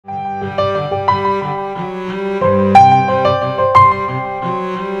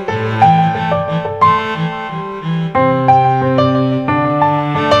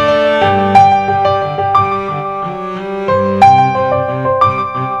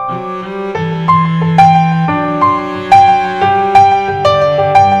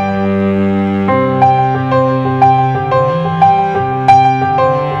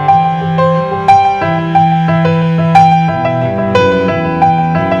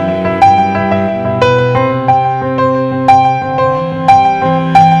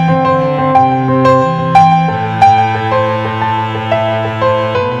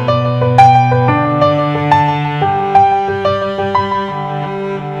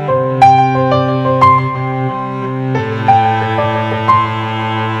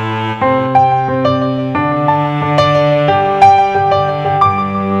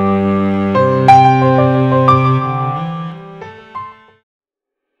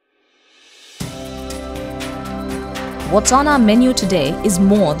what's on our menu today is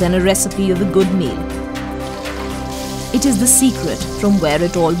more than a recipe of a good meal. It is the secret from where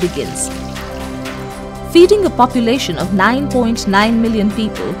it all begins. Feeding a population of 9.9 million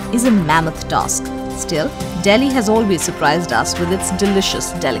people is a mammoth task. Still, Delhi has always surprised us with its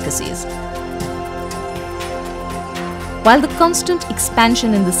delicious delicacies. While the constant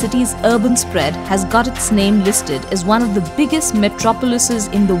expansion in the city's urban spread has got its name listed as one of the biggest metropolises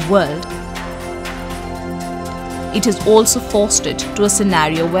in the world, it has also forced it to a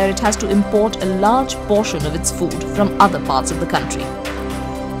scenario where it has to import a large portion of its food from other parts of the country.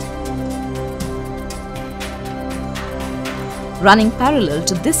 Running parallel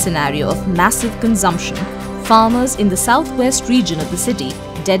to this scenario of massive consumption, farmers in the southwest region of the city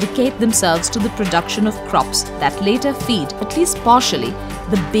dedicate themselves to the production of crops that later feed, at least partially,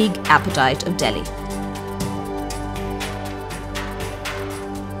 the big appetite of Delhi.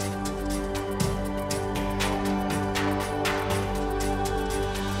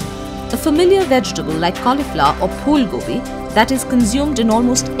 A familiar vegetable like cauliflower or Phool Gobhi that is consumed in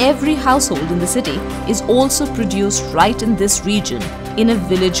almost every household in the city is also produced right in this region in a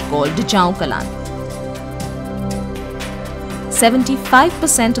village called Dichaon Kalan.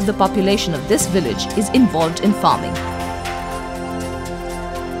 75% of the population of this village is involved in farming.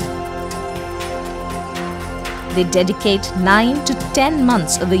 They dedicate 9 to 10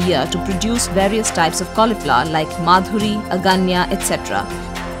 months of the year to produce various types of cauliflower like madhuri, aganya, etc.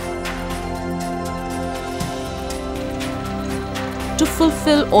 to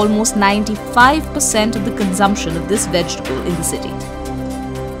fulfill almost 95% of the consumption of this vegetable in the city.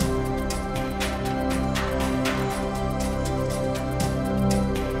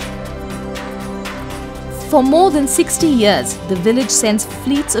 For more than 60 years, the village sends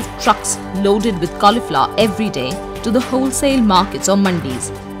fleets of trucks loaded with cauliflower every day to the wholesale markets or mandis.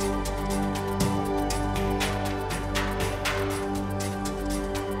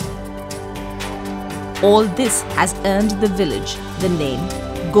 All this has earned the village the name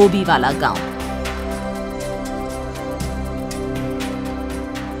Gobhi wala Gaon.